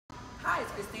Hi,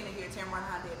 it's Christina here at Tameron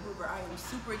Hyundai of Hoover. I am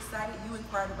super excited you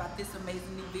inquired about this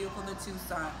amazing new vehicle, the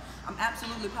Tucson. I'm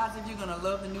absolutely positive you're going to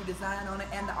love the new design on it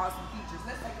and the awesome features.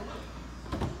 Let's take a look.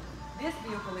 This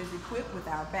vehicle is equipped with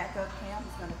our backup cam.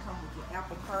 It's going to come with your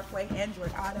Apple CarPlay,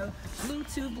 Android Auto,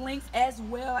 Bluetooth links, as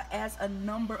well as a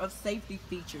number of safety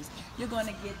features. You're going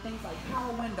to get things like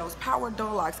power windows, power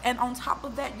door locks, and on top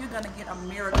of that, you're going to get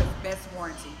America's best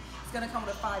warranty. It's going to come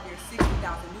with a 5-year, 60,000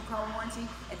 new car warranty,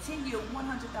 a 10-year,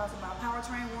 100,000-mile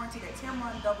powertrain warranty that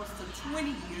Tameron doubles to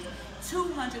 20 years,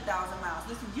 200,000 miles.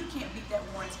 Listen, you can't beat that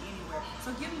warranty anywhere.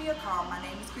 So give me a call. My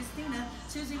name is Christina,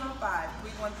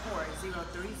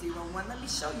 205-314-0301. Let me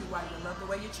show you why you love the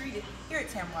way you're treated here at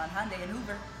Tameron Hyundai in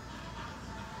Hoover.